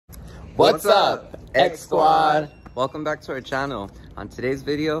What's up, X Squad? Welcome back to our channel. On today's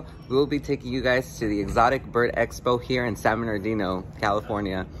video, we will be taking you guys to the Exotic Bird Expo here in San Bernardino,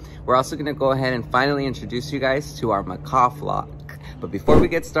 California. We're also going to go ahead and finally introduce you guys to our macaw flock. But before we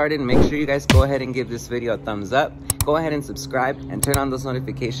get started, make sure you guys go ahead and give this video a thumbs up. Go ahead and subscribe and turn on those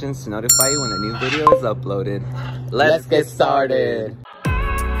notifications to notify you when a new video is uploaded. Let's get started.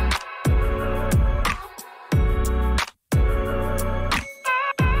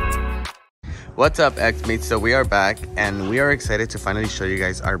 What's up, Xmates? So we are back and we are excited to finally show you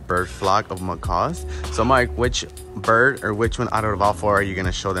guys our bird flock of macaws. So Mark, which bird or which one out of all four are you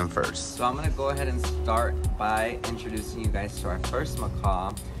gonna show them first? So I'm gonna go ahead and start by introducing you guys to our first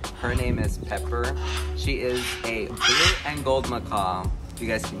macaw. Her name is Pepper. She is a blue and gold macaw. You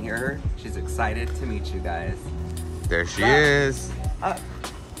guys can hear her. She's excited to meet you guys. There she is.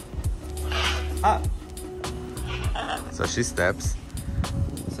 So she steps.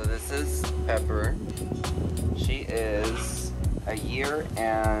 So this is Pepper. She is a year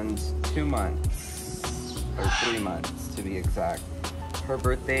and 2 months, or 3 months to be exact. Her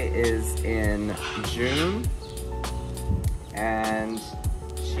birthday is in June, and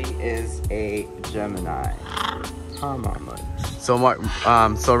she is a Gemini. Huh, Mama? So Mark,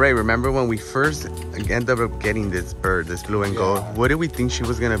 so Ray, remember when we first ended up getting this bird, this blue and gold? What did we think she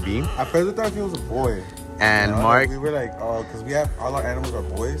was gonna be? At first I thought she was a boy. And Mark, we were like, oh, because we have all our animals are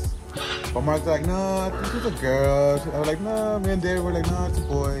boys. But Mark's like, no, I think it's a girl. I was like, no, me and Dave were like, no, it's a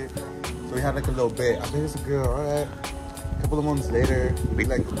boy. So we had like a little bit. I think it's a girl, all right. A couple of months later, we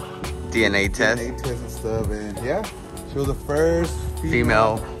like DNA test and stuff. And yeah, she was the first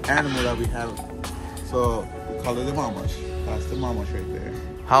female animal that we had. So we call her the mamash. That's the mamash right there.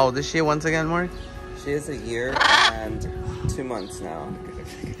 How old is she once again, Mark? She is a year and 2 months now.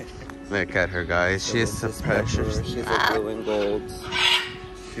 Look at her, guys. So she is so precious. She's a blue and gold.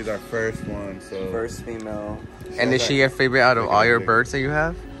 She's our first one, so First female. And is she your favorite out of all your birds that you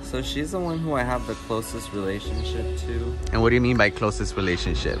have? So she's the one who I have the closest relationship to. And what do you mean by closest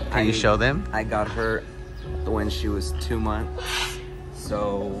relationship? Can you show them? I got her when she was 2 months.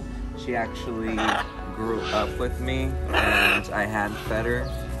 So she actually grew up with me and I had fed her.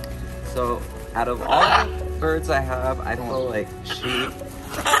 So out of all the birds I have, I feel like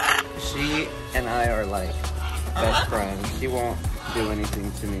she and I are like best friends. She won't do anything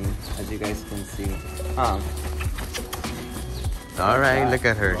to me, as you guys can see. All right, look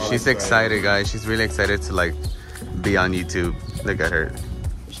at her. She's excited, guys. She's really excited to like be on YouTube. Look at her.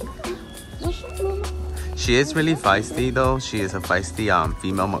 She is really feisty though. She is a feisty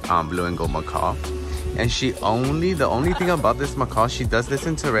female blue and gold macaw. And the only thing about this macaw, she does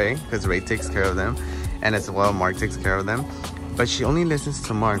listen to Ray because Ray takes care of them, and as well Mark takes care of them. But she only listens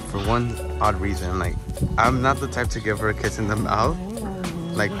to Mark for one odd reason. Like, I'm not the type to give her a kiss in the mouth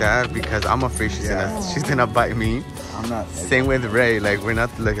like that because I'm afraid she's gonna bite me. I'm not. Same with Ray. Like, we're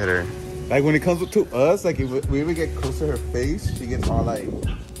not. Look at her. Like when it comes to us, like if we ever get close to her face, she gets all like.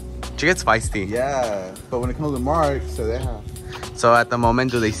 She gets feisty. Yeah, but when it comes to Mark, so they have. So at the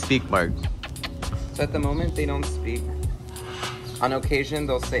moment, do they speak, Mark? So at the moment, they don't speak. On occasion,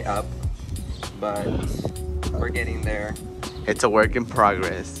 they'll say up, but we're getting there. It's a work in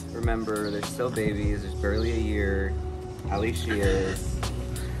progress. Remember, they're still babies. There's barely a year. At least she is.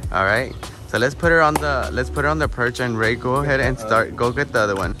 All right. So let's put her on the perch, and Ray, go ahead and go get the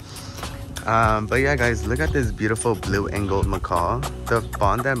other one. But yeah, guys, look at this beautiful blue and gold macaw. The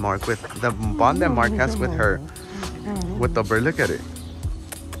bond that Mark has with her, with the bird. Look at it.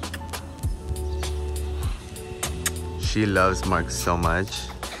 She loves Mark so much.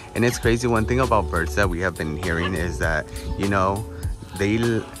 And it's crazy, one thing about birds that we have been hearing is that, you know, they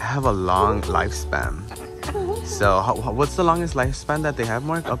have a long lifespan. So what's the longest lifespan that they have,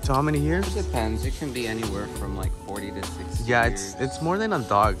 Mark? Up to how many years? It depends. It can be anywhere from like 40 to 60 Yeah, years. it's more than a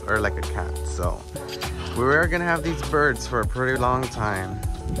dog or like a cat. So we're gonna have these birds for a pretty long time.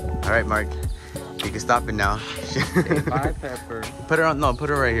 All right, Mark, you can stop it now. Okay, bye, Pepper. Put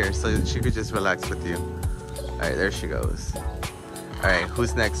her right here so she could just relax with you. All right, there she goes. All right,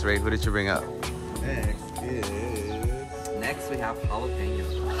 who's next, Ray? Who did you bring up? Next we have Jalapeno.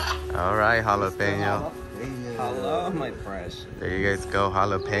 All right, Jalapeno. Hello, my precious. There you guys go,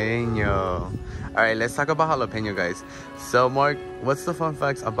 Jalapeno. All right, let's talk about Jalapeno, guys. So, Mark, what's the fun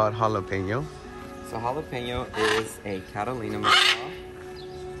facts about Jalapeno? So Jalapeno is a Catalina macaw.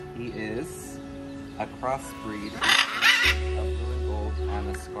 He is a crossbreed between a blue and gold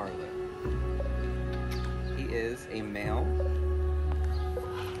and a scarlet. He is a male.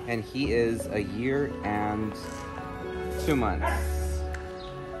 And he is a year and 2 months.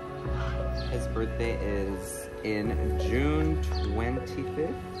 His birthday is in June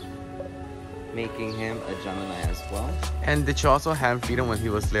 25th. making him a Gemini as well. And did you also hand feed him when he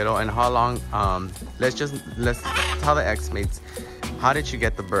was little? And how long, let's tell the Xmates, how did you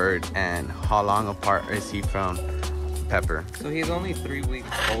get the bird and how long apart is he from Pepper? So he's only 3 weeks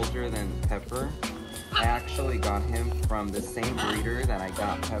older than Pepper. I actually got him from the same breeder that I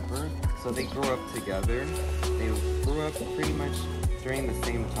got Pepper. So they grew up together. They grew up pretty much during the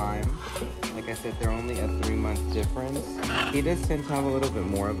same time. Like I said, they're only a 3-month difference. He does tend to have a little bit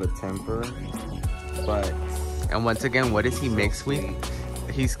more of a temper, but... And once again, what is he mixed with?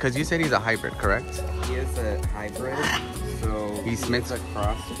 Because you said he's a hybrid, correct? He is a hybrid, so he's a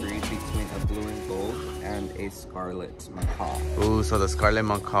crossbreed between a blue and gold and a scarlet macaw. Ooh, so the scarlet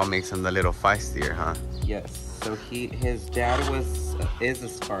macaw makes him a little feistier, huh? Yes. So his dad is a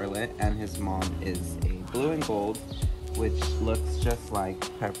scarlet and his mom is a blue and gold, which looks just like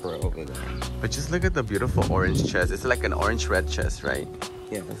Pepper over there. But just look at the beautiful orange chest. It's like an orange-red chest, right?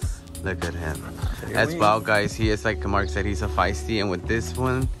 Yes. Look at him. As well, guys, he is, like Mark said, he's a feisty. And with this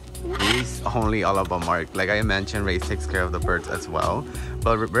one, he's only all about Mark. Like I mentioned, Ray takes care of the birds as well.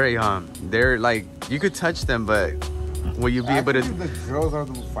 But very, they're like, you could touch them, but will you be able to... the girls are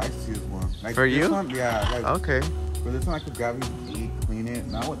the feistiest one. Like, for you? One, yeah. Like, okay. For this one, I could grab his feet, clean it.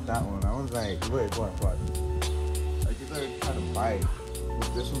 Not with that one. I was like, wait, what? Like, these are trying to bite.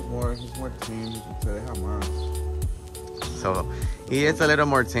 With this one's he's more tame. So they have mine. So he is a little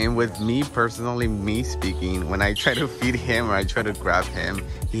more tame. With me personally, me speaking, when I try to feed him or I try to grab him,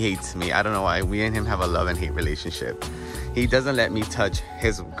 he hates me. I don't know why. We and him have a love and hate relationship. He doesn't let me touch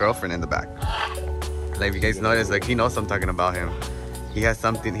his girlfriend in the back. Like if you guys notice, like he knows I'm talking about him. He has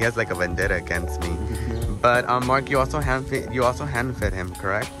like a vendetta against me. But Mark, you also hand fed him,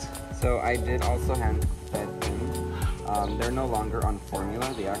 correct? So I did also hand fed him. They're no longer on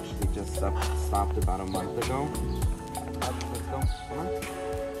formula. They actually just stopped about a month ago. Let's go. Come on.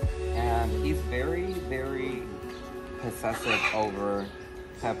 And he's very, very possessive over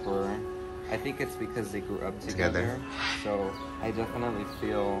Pepper. I think it's because they grew up together. So I definitely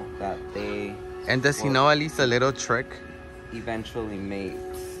feel that they... And does he know at least a little trick? Eventually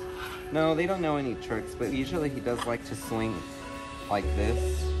mates. No, they don't know any tricks, but usually he does like to swing like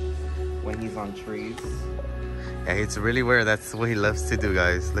this when he's on trees. Yeah, it's really weird. That's what he loves to do,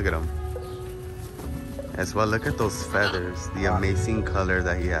 guys. Look at him. As well, look at those feathers. The amazing color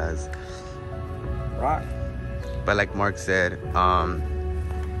that he has. Rock. But like Mark said,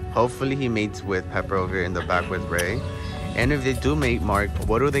 hopefully he mates with Pepper over here in the back with Ray. And if they do mate, Mark,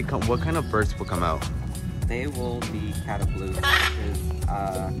 what kind of birds will come out? They will be catablues, which is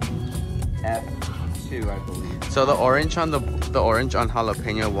F2, I believe. So the orange on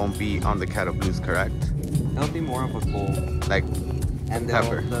jalapeno won't be on the catablues, correct? It'll be more of a gold. Like and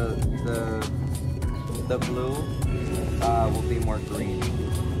Pepper. The blue will be more green.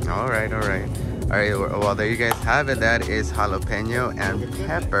 All right. Well, there you guys have it. That is jalapeno and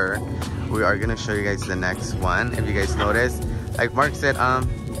Pepper. We are gonna show you guys the next one. If you guys notice, like Mark said,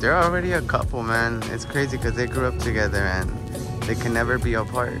 they're already a couple, man. It's crazy because they grew up together and they can never be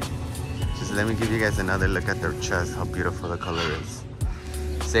apart. Just let me give you guys another look at their chest. How beautiful the color is.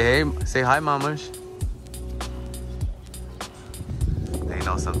 Say hi, mamas. They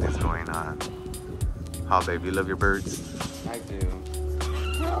know something's going on. How, babe, you love your birds? I do.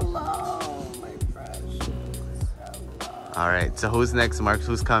 Hello, my precious. Hello. All right, so who's next, Mark?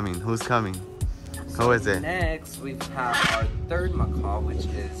 Who's coming? Who is it? Next, we have our third macaw, which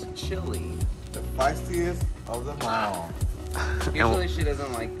is Chili. The feistiest of them all. Usually she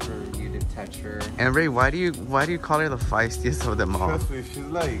doesn't like for you to touch her. And Ray, why do you call her the feistiest of them all? Trust me, she's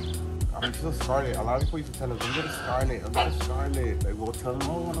like, she's a scarlet. A lot of people used to tell us, don't get a scarlet. Like, we'll tell them,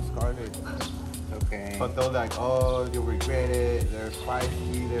 oh, I want a scarlet. Okay. But they're like, oh, you'll regret it. They're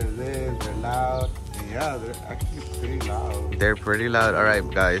feisty, they're this, they're loud. And yeah, they're actually pretty loud. They're pretty loud. All right,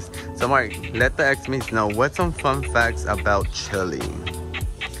 guys. So, Mark, let the Xmates know what's some fun facts about Chili.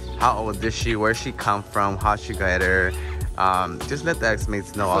 How old is she? Where she come from? How she got her? Just let the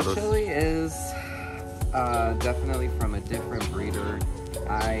Xmates know all those. Chili is definitely from a different breeder.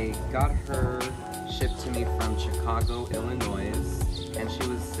 I got her shipped to me from Chicago, Illinois. And she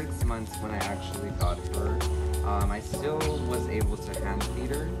was 6 months when I actually got her. I still was able to hand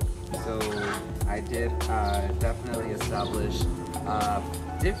feed her, so I did definitely establish a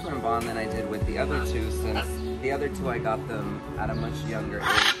different bond than I did with the other two, since the other two I got them at a much younger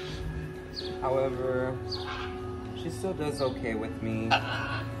age. However, she still does okay with me.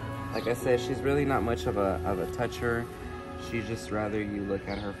 Like I said, she's really not much of a toucher. She'd just rather you look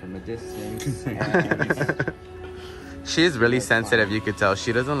at her from a distance. And She is really sensitive, you could tell.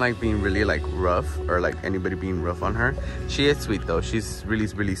 She doesn't like being really like rough or like anybody being rough on her. She is sweet though. She's really,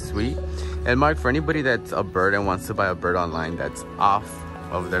 really sweet. And Mark, for anybody that's a bird and wants to buy a bird online that's off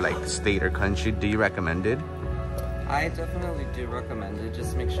of their like state or country, do you recommend it? I definitely do recommend it.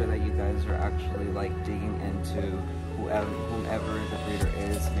 Just make sure that you guys are actually like digging into whomever the breeder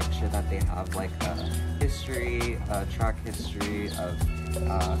is. Make sure that they have like a history, a track history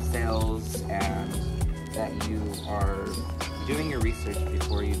of sales, and that you are doing your research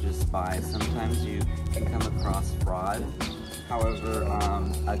before you just buy. Sometimes you can come across fraud. However,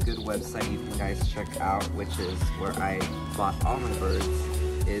 a good website you can guys check out, which is where I bought all my birds,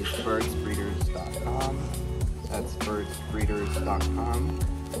 is birdsbreeders.com. That's birdsbreeders.com.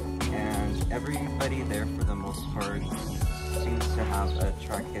 And everybody there, for the most part, seems to have a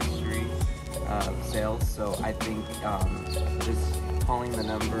track history of sales. So I think just calling the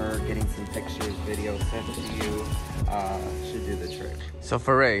number, getting some pictures, videos sent to you should do the trick. So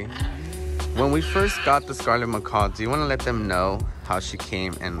for Ray, when we first got the Scarlet Macaw, do you want to let them know how she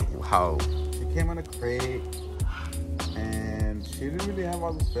came and how? She came on a crate, and she didn't really have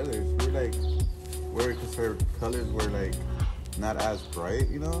all those feathers. We were like worried because her colors were like not as bright,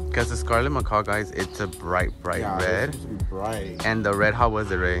 you know? Because the Scarlet Macaw, guys, it's a bright red. It's supposed to be bright. And the red, how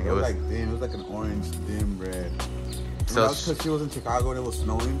was it, Ray? It was like dim. It was like an orange dim red. So that's because she was in Chicago and it was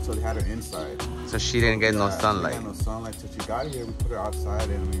snowing, so they had her inside. So she didn't get no sunlight. She got no sunlight. So she got here, we put her outside,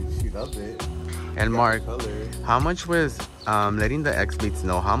 and I mean, she loved it. And Mark, how much was, letting the Xmates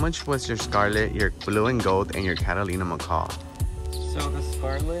know, how much was your Scarlet, your blue and gold, and your Catalina Macaw? So the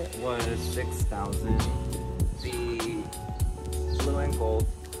Scarlet was $6,000. The blue and gold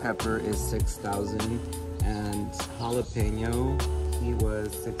pepper is $6,000, and jalapeno, he was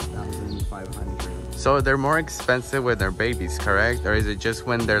 $6,500. So they're more expensive when they're babies, correct? Or is it just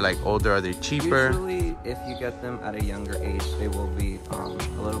when they're like older, are they cheaper? Usually, if you get them at a younger age, they will be a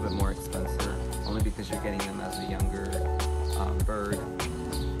little bit more expensive, only because you're getting them as a younger bird.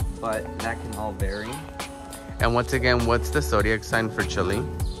 But that can all vary. And once again, what's the zodiac sign for Chili?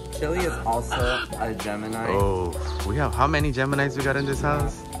 Chili is also a Gemini. Oh, we have, how many Geminis we got in this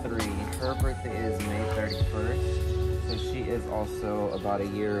house? 3. Her birthday is May 31st. So she is also about a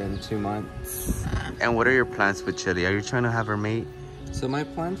year and 2 months. And what are your plans with Chili? Are you trying to have her mate? So my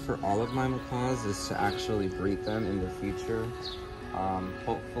plan for all of my macaws is to actually breed them in the future.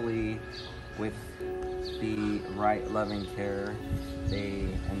 Hopefully with the right loving care, they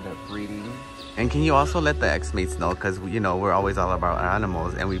end up breeding. And can you also let the Xmates know, because you know we're always all about our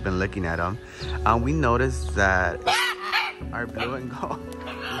animals and we've been looking at them. We noticed that our blue and gold,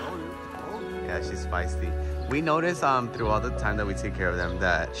 yeah, she's feisty. We noticed through all the time that we take care of them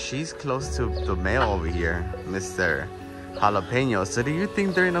that she's close to the male over here, Mr. Jalapeno. So do you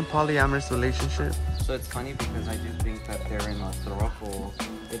think they're in a polyamorous relationship? So it's funny because I do think that they're in a throuple.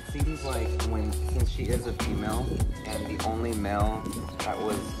 It seems like since she is a female and the only male that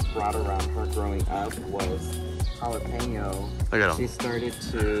was brought around her growing up was Jalapeno, look at him. She started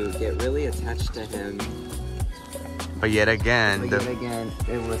to get really attached to him. But yet again,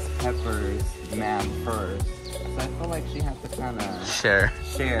 it was Pepper's man first. So I feel like she had to kind of share,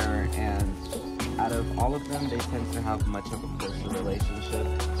 and out of all of them, they tend to have much of a closer relationship,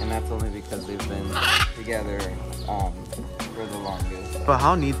 and that's only because they've been together for the longest. But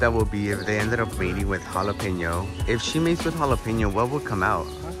how neat that would be if they ended up mating with Jalapeno. If she mates with Jalapeno, what would come out?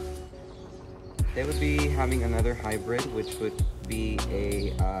 They would be having another hybrid, which would be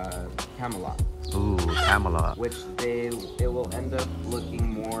a Camelot. Ooh, Camelot. Which it will end up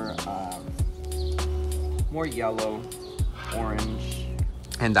looking more yellow, orange.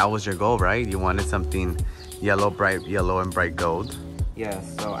 And that was your goal, right? You wanted something yellow, bright yellow, and bright gold.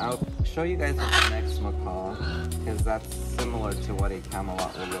 Yes, so I'll show you guys the next macaw, because that's similar to what a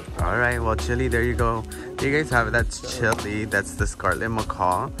Camelot will look like. All right, well, Chili, there you go. There you guys have it. That's Chili. That's the Scarlet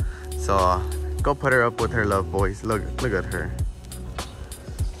Macaw. So go put her up with her love boys. Look at her.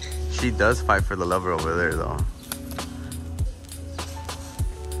 She does fight for the lover over there, though.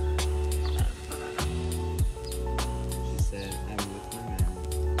 She said, "I'm with my man."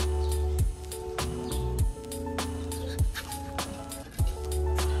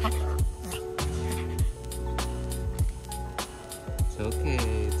 It's okay,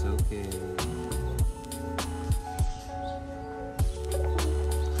 it's okay.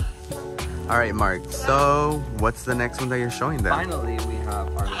 All right, Mark. So what's the next one that you're showing them? Finally, we have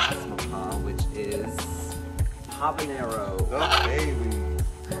our last macaw, which is Habanero. Oh, baby.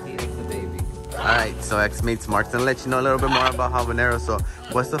 He is the baby. All right, so Xmates Mark's gonna let you know a little bit more about Habanero. So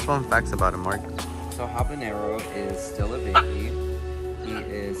what's the fun facts about him, Mark? So Habanero is still a baby. He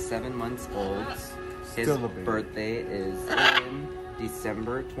is 7 months old. His birthday is in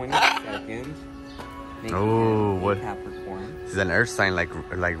December 22nd. Oh, what? Capricorn. This is an earth sign like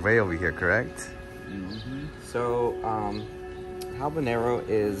Ray over here, correct? Mm-hmm. So, Habanero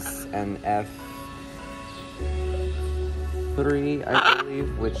is an F3, I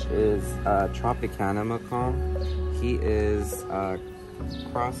believe, which is Tropicana Macaw. He is a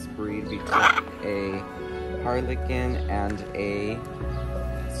crossbreed between a Harlequin and a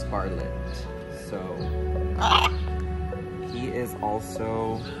Scarlet. So, he is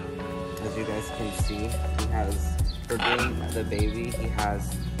also, as you guys can see, he has, for being the baby, he has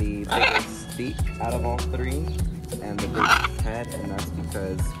the biggest beak out of all three and the biggest head, and that's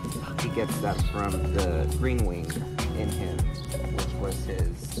because he gets that from the green wing in him, which was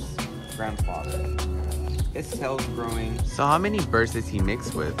his grandfather. His tail's growing. So how many birds does he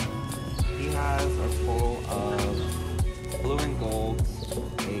mix with? He has a total of blue and gold,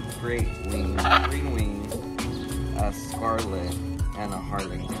 a great wing, green wing, a scarlet, and a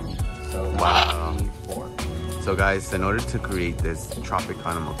harlequin. So wow. That's 4. So guys, in order to create this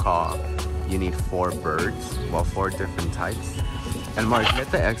Tropicana Macaw, you need 4 birds, well, 4 different types. And Mark, let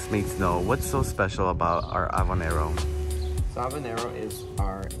the Xmates know what's so special about our Habanero. So Habanero is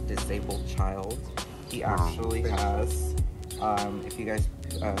our disabled child. He actually has, if you guys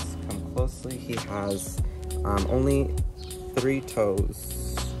come closely, he has only 3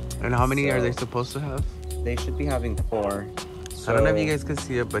 toes. And how many are they supposed to have? They should be having 4. So, I don't know if you guys can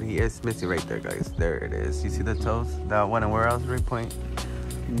see it, but he is missing right there, guys. There it is. You see the toes? That one, and where else, Ray Point?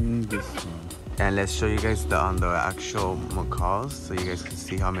 This one. And let's show you guys the actual macaws, so you guys can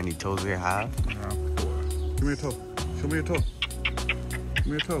see how many toes they have. Give me your toe. Show me your toe. Give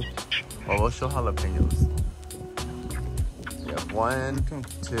me your toe. Well, we'll show jalapenos. You have 1,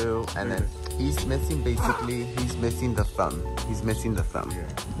 2, and then he's missing, basically, he's missing the thumb. He's missing the thumb. Yeah.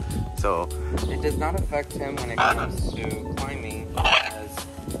 So it does not affect him when it comes to climbing, because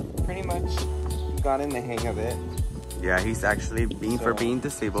pretty much got in the hang of it. Yeah, he's actually for being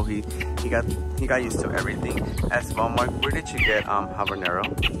disabled. He got used to everything. As well, Mark, where did you get Habanero?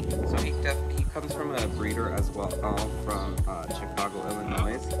 So he comes from a breeder as well, from Chicago,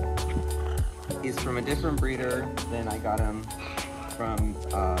 Illinois. He's from a different breeder than I got him from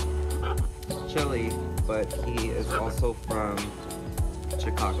Chile, but he is also from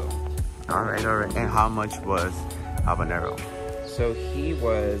Chicago. All right. And how much was Habanero? So he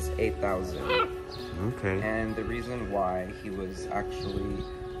was $8,000. Okay. And the reason why he was actually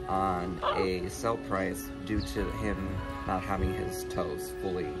on a sell price due to him not having his toes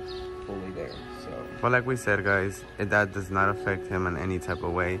fully there. So. Well, like we said, guys, that does not affect him in any type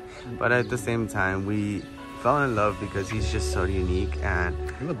of way. But at the same time, we fell in love because he's just so unique, and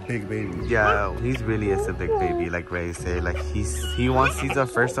he's a big baby. Yeah, he's really is a big baby, like Ray said. Like he's the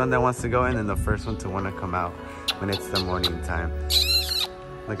first one that wants to go in, and the first one to want to come out when it's the morning time.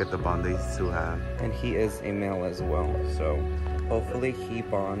 Look at the bond these two have. And he is a male as well, so hopefully he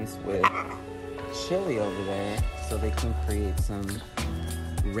bonds with Chili over there, so they can create some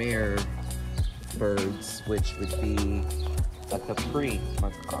rare birds, which would be a Capri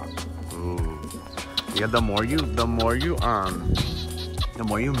macaw. Ooh. Yeah, the more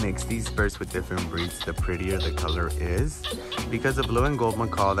you mix these birds with different breeds, the prettier the color is. Because the blue and gold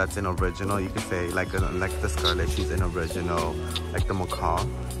macaw, that's an original, you could say, like the Scarlet, she's an original, like the macaw,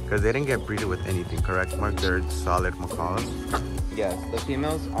 because they didn't get breeded with anything, correct, Mark? They're solid macaws. Yes, the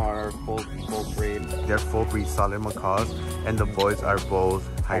females are full breed. They're full breed solid macaws, and the boys are both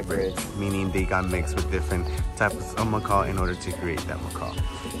hybrids, meaning they got mixed with different types of macaw in order to create that macaw.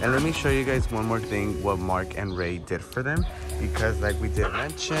 And let me show you guys one more thing, what Mark and Ray did for them, because like we did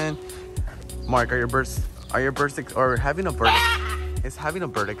mention, Mark, having a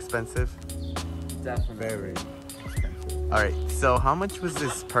bird expensive? Definitely. Very expensive. All right, so how much was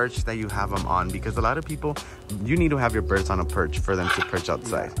this perch that you have them on? Because a lot of people, you need to have your birds on a perch for them to perch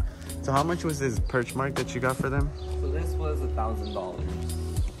outside. Yeah. So how much was this perch, Mark, that you got for them? So this was $1,000.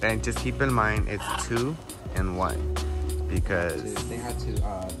 And just keep in mind, it's 2 and 1. Because they had to put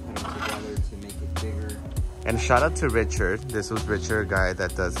them together to make it bigger. And shout out to Richard. This was Richard, guy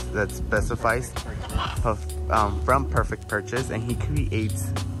that specifies from Perfect Purchase, and he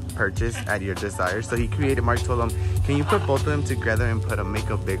creates purchase at your desire. So he created. Mark told him, "Can you put both of them together and make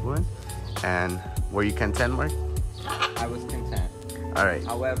a big one?" And were you content, Mark? I was content. All right.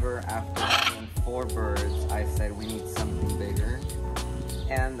 However, after having 4 birds, I said we need something bigger,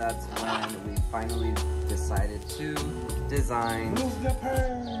 and that's when we finally decided to design. Move the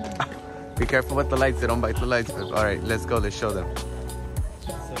perch. Be careful with the lights, they don't bite the lights. But all right, let's go, let's show them.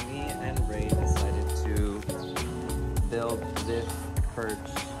 So me and Ray decided to build this perch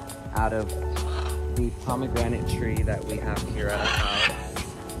out of the pomegranate tree that we have here at our house.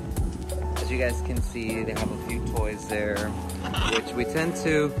 As you guys can see, they have a few toys there, which we tend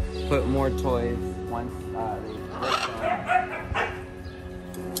to put more toys once they break down.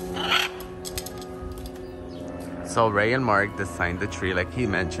 So Ray and Mark designed the tree like he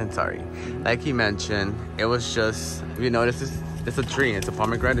mentioned, it was just, you know, it's a tree, it's a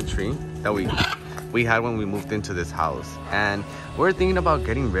pomegranate tree that we had when we moved into this house. And we're thinking about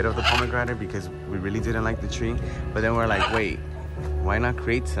getting rid of the pomegranate because we really didn't like the tree. But then we're like, wait, why not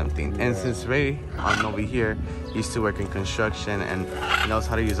create something? And since Ray over here used to work in construction and knows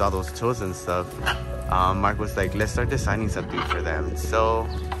how to use all those tools and stuff, Mark was like, let's start designing something for them. So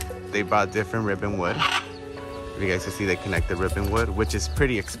they brought different ribbon wood. You guys can see they connected ribbon wood, which is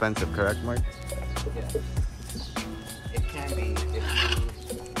pretty expensive, correct, Mark? Yeah. It can be if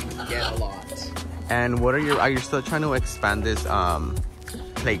you get a lot. And what are you still trying to expand this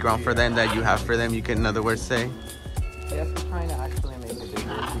playground for them that you have for them, you can in other words say? Yes, we're trying to actually make it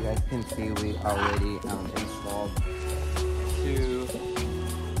bigger. As you guys can see, we already installed 2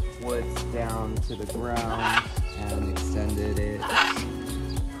 woods down to the ground and extended it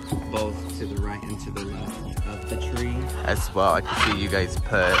both to the right and to the left of the tree. As well, I can see you guys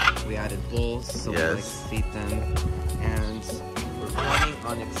We added bulls so we like to feed them, and we're planning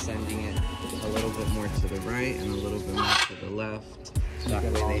on extending it a little bit more to the right and a little bit more to the left. That way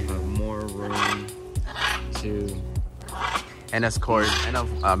they have more room to. And of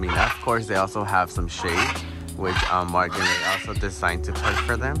course, they also have some shade, which Mark and Ray also designed to put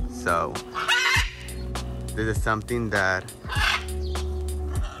for them. So this is something that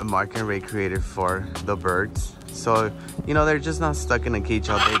Mark and Ray created for the birds. So, you know, they're just not stuck in a cage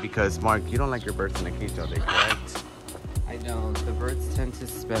all day because, Mark, you don't like your birds in a cage all day, correct? I don't. The birds tend to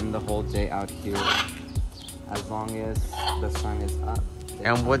spend the whole day out here. As long as the sun is up.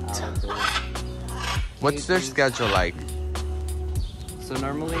 And what's their schedule like? So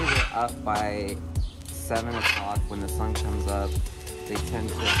normally they're up by 7 o'clock when the sun comes up. They tend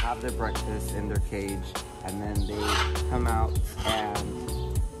to have their breakfast in their cage, and then they come out and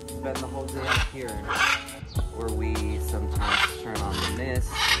spend the whole day out here, where we sometimes turn on the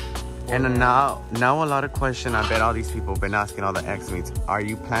mist. And now a lot of questions, I bet all these people have been asking all the Xmates, are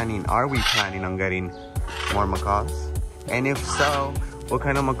we planning on getting more macaws? And if so, what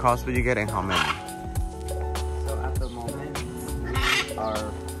kind of macaws would you get and how many? So at the moment, we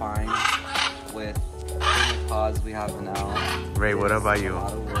are fine with the macaws we have now. Ray, what about you?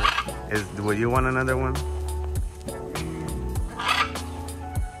 Would you want another one?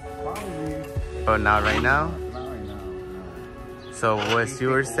 But not right now? Not right now, no. So what you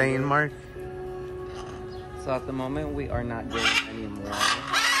were saying, Mark? So at the moment, we are not getting any more.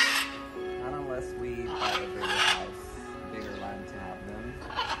 Not unless we buy a bigger house, bigger land to have them.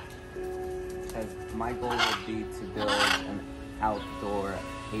 Because my goal would be to build an outdoor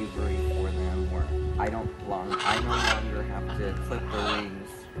aviary for them where I no longer have to clip their wings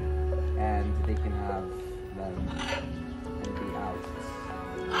and they can have them and be out.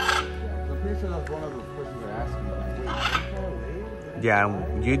 I'm pretty sure that's one of the questions they're asking. Like, wait, they fly away?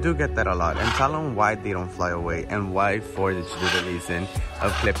 Yeah, you do get that a lot. And tell them why they don't fly away and why for the reason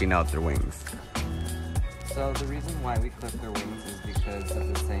of clipping out their wings. So the reason why we clip their wings is because of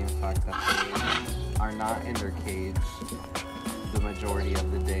the same fact that they are not in their cage the majority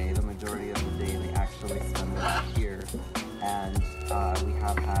of the day. The majority of the day they actually spend it out here. And we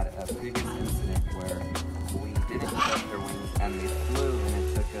have had a previous incident where we didn't clip their wings and they flew, and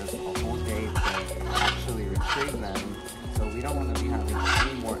it took us a whole day to actually retrieve them. So we don't want to be having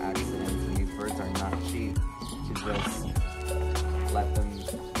any more accidents, and these birds are not cheap to just let them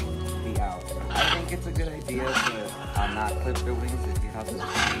be out. I think it's a good idea to not clip their wings if you have the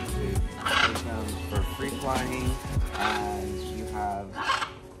time to take them for free flying and you have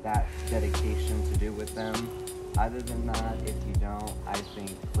that dedication to do with them. Other than that, if you don't, I think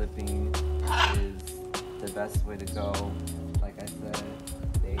clipping is the best way to go. Like I said,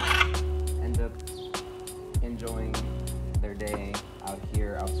 they end up enjoying their day out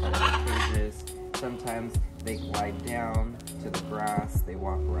here outside of their cages. Sometimes they glide down to the grass, they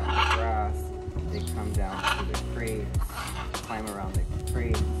walk around the grass, they come down to the crates, climb around the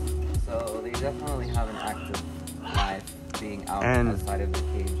crates. So they definitely have an active life being outside of the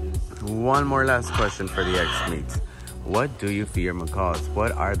cages. One more last question for the Xmates. What do you feed your macaws?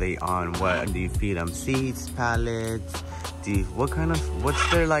 What are they on? What do you feed them? Seeds, pellets?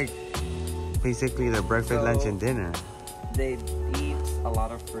 What's their basically their breakfast, lunch, and dinner? They eat a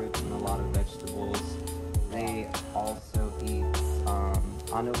lot of fruits and a lot of vegetables. They also eat,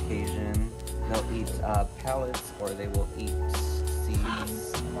 on occasion, they'll eat pellets or they will eat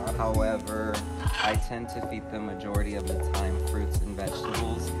seeds However, I tend to feed them majority of the time fruits and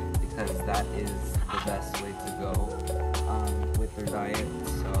vegetables because that is the best way to go with their diet.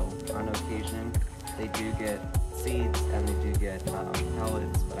 So on occasion, they do get seeds and they do get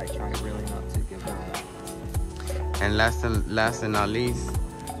pellets, but I try really not to give them that. And last and not least,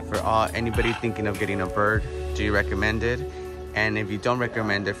 for anybody thinking of getting a bird, do you recommend it? And if you don't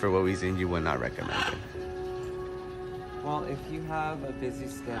recommend it, for what reason you would not recommend it? Well, if you have a busy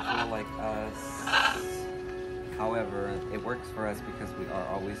schedule like us, however, it works for us because we are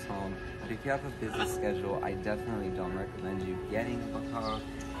always home. But if you have a busy schedule, I definitely don't recommend you getting a macaw.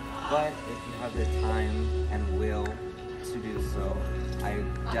 But if you have the time and will to do so, I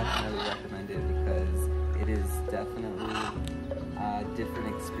definitely recommend it because it is definitely a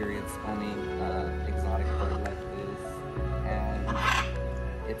different experience owning an exotic bird like this. And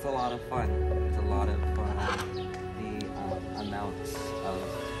it's a lot of fun. It's a lot of fun. Amount of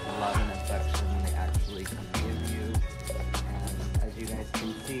love and affection they actually can give you. And as you guys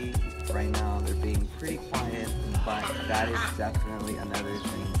can see, right now they're being pretty quiet, but that is definitely another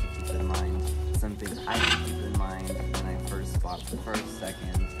thing to keep in mind. Something I can keep in mind when I first bought the first,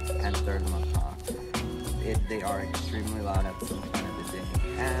 second, and third macaw. They are extremely loud at some point of the day,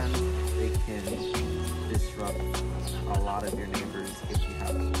 and they can disrupt a lot of your neighbors if you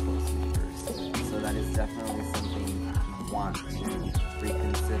have close neighbors. So that is definitely something want to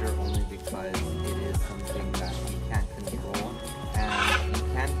reconsider, only because it is something that you can't control and you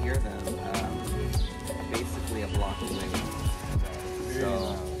can hear them basically a block away.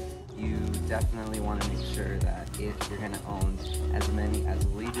 So you definitely want to make sure that if you're going to own as many as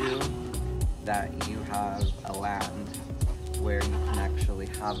we do, that you have a land where you can actually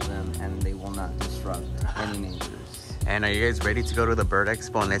have them and they will not disrupt any neighbors. And are you guys ready to go to the Bird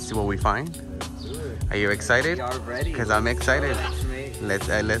Expo and let's see what we find? Are you excited? We are ready. Because I'm excited. Let's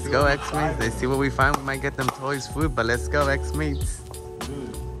go, Xmates. Let's see what we find. We might get them toys, food, but let's go, Xmates.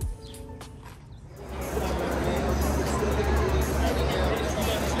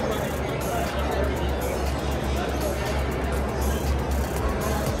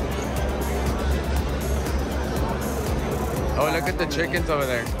 Oh, look at the chickens over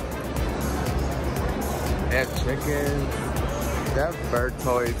there. They have chickens. They have bird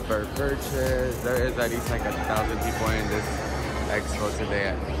toys, bird perches. There is at least like 1,000 people in this expo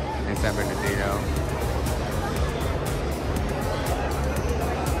today in San Bernardino.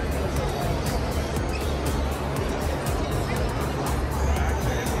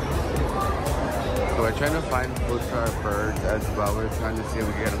 So we're trying to find food for our birds as well. We're trying to see if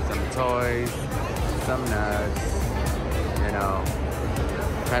we can get them some toys, some nuts, you know.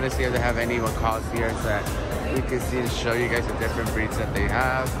 Trying to see if they have any macaws here so that we can see and show you guys the different breeds that they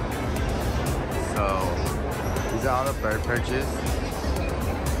have. So these are all the bird perches.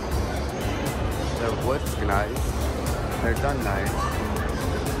 The wood's nice. They're done nice.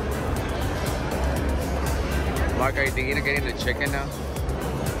 Mark, are you thinking of getting the chicken now?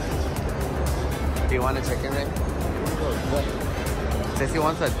 Do you want a chicken, Ray? Says he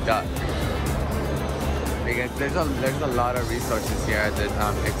wants a duck. Because there's a lot of resources here at the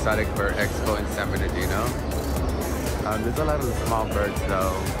Exotic Bird Expo in San Bernardino. There's a lot of small birds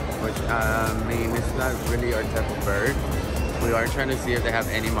though, which I mean, it's not really our type of bird. We are trying to see if they have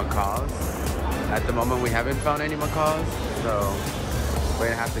any macaws. At the moment we haven't found any macaws, so we're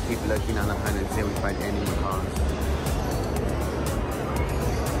gonna have to keep looking on the hunt and see if we find any macaws.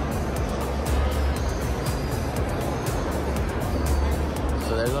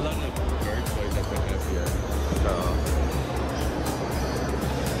 So there's a lot of bird toys that they have here. So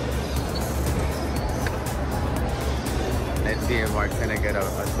let's see if Mark's gonna get a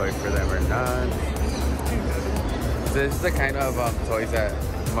toy for them or not. So this is the kind of toys that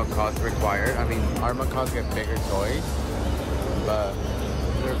macaws require. I mean, our macaws get bigger toys, but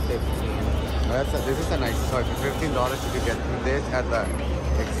they're 15. This is a nice toy. For $15 you could get this at the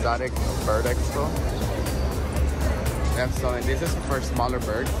Exotic Bird Expo. And so, and this is for smaller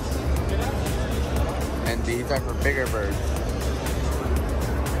birds, and these are for bigger birds.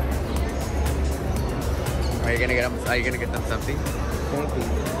 Are you gonna get them? Are you gonna get them something?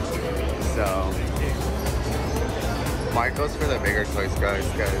 So, Mark goes for the bigger toys, guys.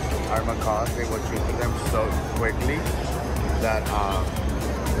 Because our macaws, they will treat them so quickly that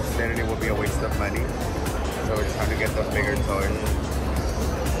this literally will be a waste of money. So we're trying to get the bigger toys.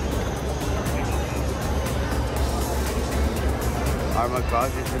 Our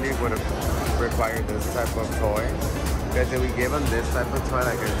macaws usually would require this type of toy, because if we give them this type of toy,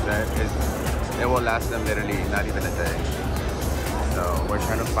 like I said, it will last them literally not even a day. So we're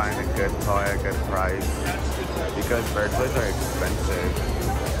trying to find a good toy, a good price, because bird toys are expensive.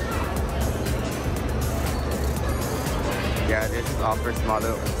 Yeah, this is all for small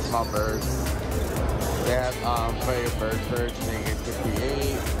birds. They have for your bird perch, they get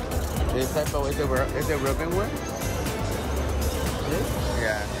 58. This type of, is it ribbon wood?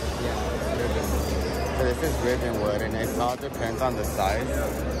 Yeah. Yeah, ribbon. So this is ribbon wood, and it all depends on the size.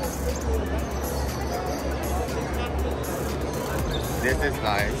 This is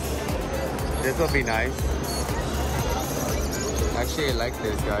nice. This will be nice. Actually, I like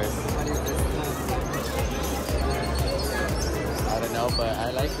this, guys. What is this? I don't know, but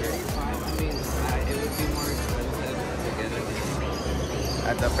I like it. I mean, it would be more expensive to get it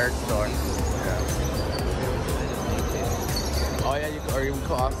At the bird store. Yeah. Oh yeah, you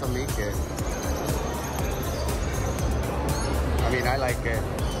could also make it. I mean, I like it.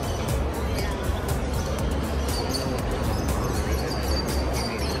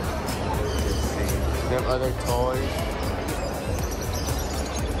 They have other toys.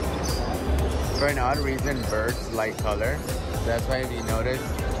 For an odd reason, birds like color. That's why if you notice,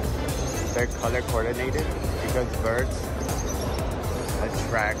 they're color coordinated because birds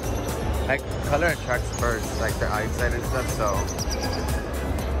attract, like color attracts birds, like their eyesight and stuff, so.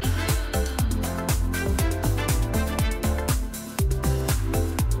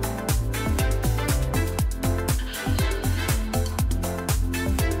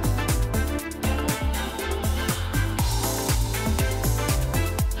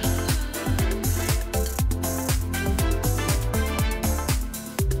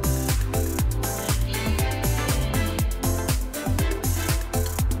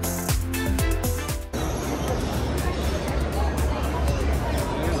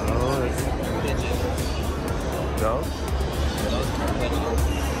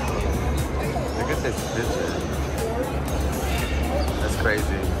 Look at this pigeon. That's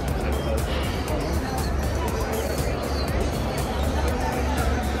crazy.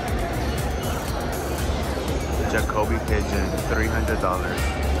 Jacoby pigeon, $300.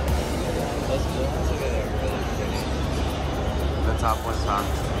 The top one's on.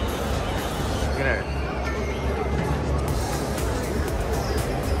 Look at it.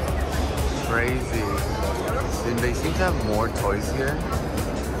 Crazy. And they seem to have more toys here.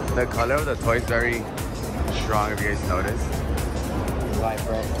 The color of the toy is very strong, if you guys notice.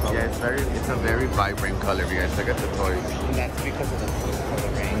 Vibrant color. Yeah, it's a very vibrant color, if you guys look at the toys. And that's because of the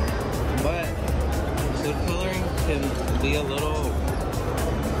coloring. But the coloring can be a little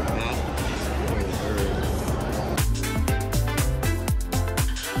bad for the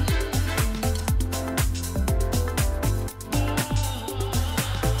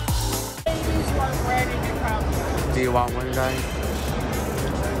birds. Do you want one, guys?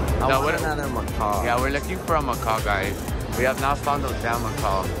 I want another macaw. Yeah, we're looking for a macaw, guys. We have not found a damn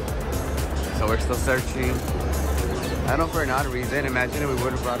macaw. So we're still searching. I don't know, for an odd reason. Imagine if we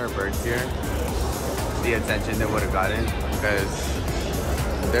would have brought our birds here. The attention they would have gotten. Because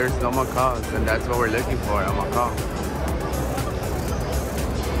there's no macaws. And that's what we're looking for, a macaw.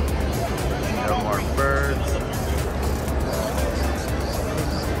 No more birds.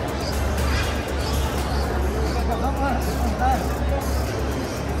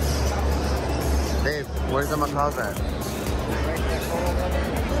 Dave, where's the macaws at?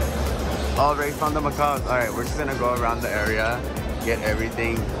 Oh, Ray found the macaws. Alright, we're just gonna go around the area, get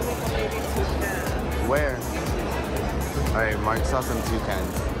everything. Where? Alright, Mark saw some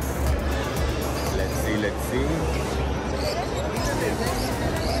toucans. Let's see.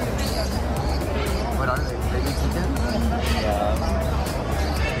 What are they? Baby toucans? Yeah.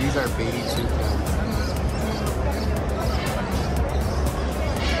 These are baby toucans.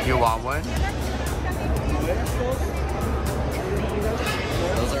 You want one?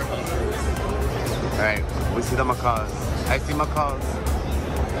 Those are hunters. Alright, we see the macaws. I see macaws.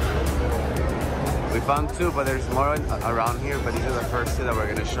 We found two, but there's more around here, but these are the first two that we're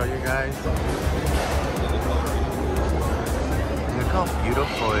gonna show you guys. Look how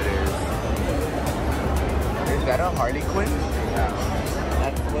beautiful it is. Is that a Harlequin? Yeah.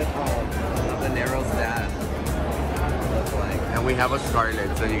 That's what habanero's dad looks like. And we have a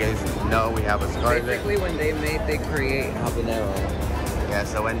scarlet, so you guys know we have a scarlet. Basically, when they mate, they create habanero. Yeah,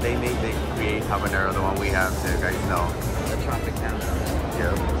 so when they mate, they create habanero, the one we have, so you guys know. The Tropicana.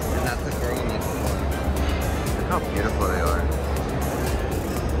 Yep. And that's the girl next door. Look how beautiful they are.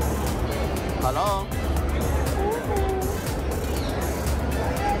 Hello?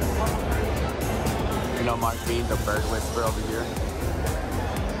 You know Mark being the bird whisperer over here?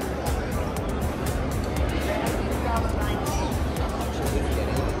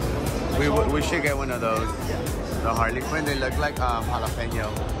 We should get one of those. The Harlequin, they look like jalapeno.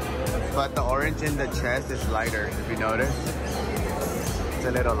 But the orange in the chest is lighter, if you notice. It's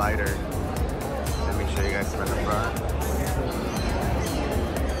a little lighter. Let me show you guys from the front.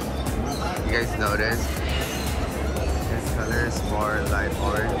 You guys notice? This color is more light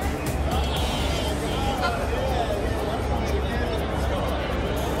orange.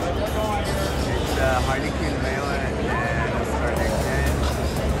 It's Harlequin male and Scarlet.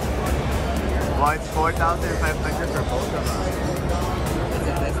 Well, it's 4,500 for both of them.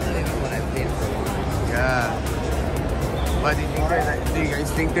 That's not even what I paid for one. Yeah. But do you guys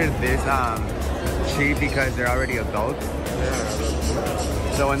think they're this cheap because they're already adults?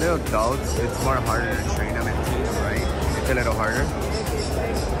 Yeah. So when they're adults, it's more harder to train them into, right? It's a little harder.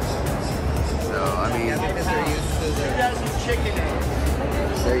 So I mean, Yeah, because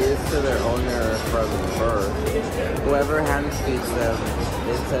they're used to their owner from birth. Whoever hand feeds them,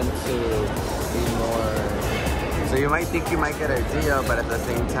 they tend to be more. so you might think you might get an idea, but at the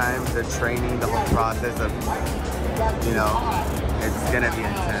same time, the training, the whole process of, you know, it's gonna be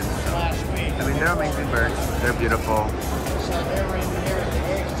intense. So, I mean, they're amazing birds. They're beautiful.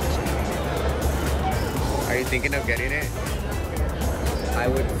 Are you thinking of getting it? I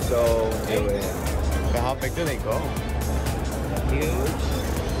would so do it. But how big do they go? Huge.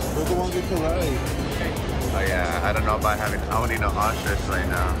 Those the ones we collect. Oh yeah, I don't know about having. I only know ostrich right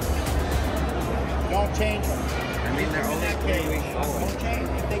now. Don't change them. I mean, they're only 3 weeks old. Don't change.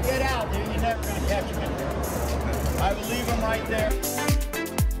 If they get out, then you're never going to catch them in there. I will leave them right there.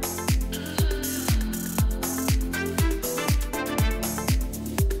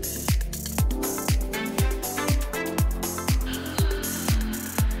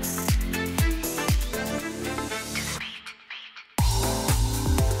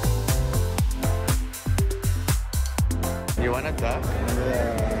 You want a duck?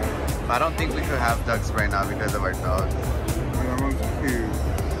 Yeah. I don't think we should have ducks right now because of our dogs. That one's cute.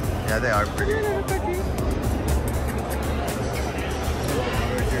 Yeah, they are pretty.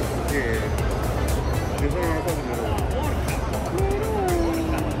 This one also has a little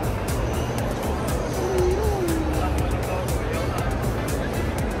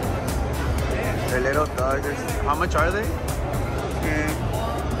They're little dogs. How much are they?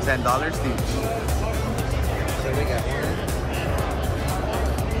 $10 each. So we got one.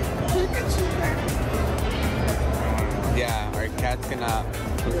 Yeah, our cat's gonna.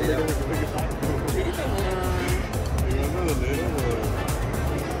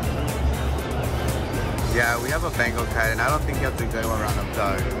 Yeah, we have a Bengal cat, and I don't think he'll do good around a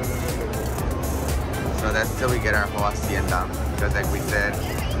dog. So that's till we get our whole hacienda, because like we said.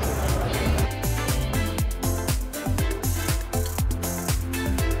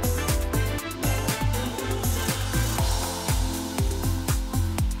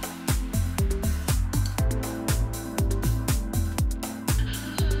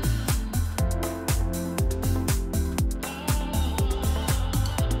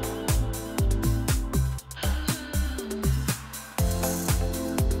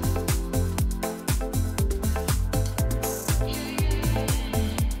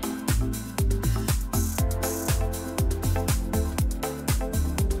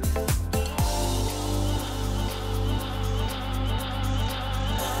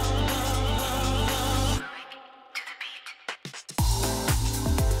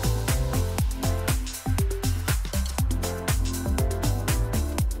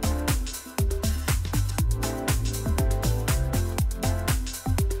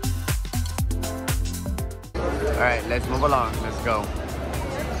 Alright, let's move along. Let's go.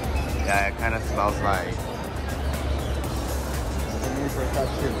 Yeah, it kind of smells like...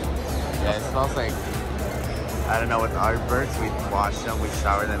 Yeah, it smells like... I don't know, with our birds, we wash them, we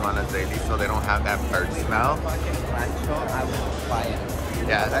shower them on a daily so they don't have that bird smell. I will buy it.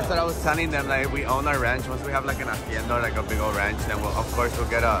 Yeah, that's what I was telling them. Like, we own our ranch. Once we have like an hacienda, like a big old ranch, then we'll, of course, we'll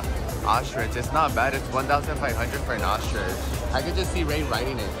get a ostrich. It's not bad. It's 1,500 for an ostrich. I could just see Ray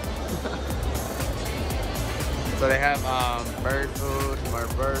riding it. So they have bird food, more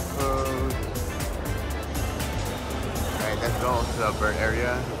bird food. Alright, let's go to the bird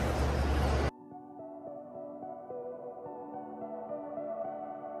area.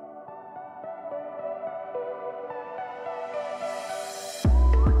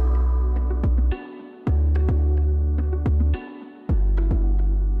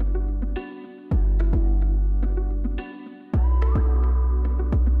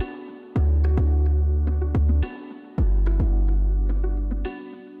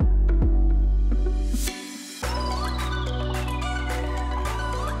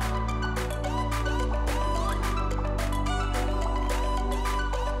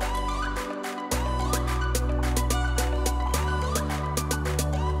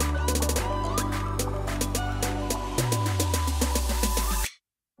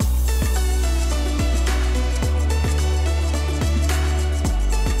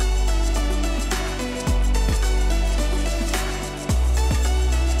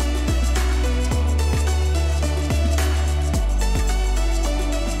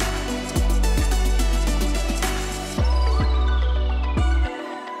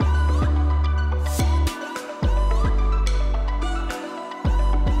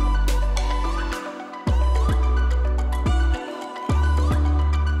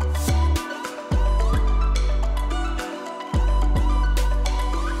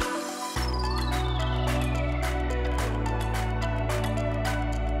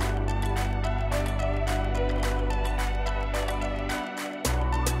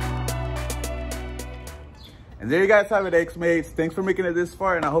 And there you guys have it, Xmates. Thanks for making it this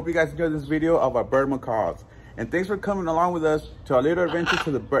far, and I hope you guys enjoyed this video of our bird macaws. And thanks for coming along with us to our little adventure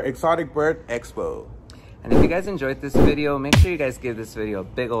to the Exotic Bird Expo. And if you guys enjoyed this video, make sure you guys give this video a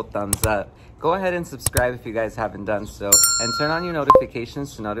big old thumbs up. Go ahead and subscribe if you guys haven't done so, and turn on your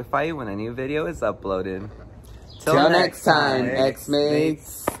notifications to notify you when a new video is uploaded. Till next time,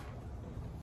 Xmates.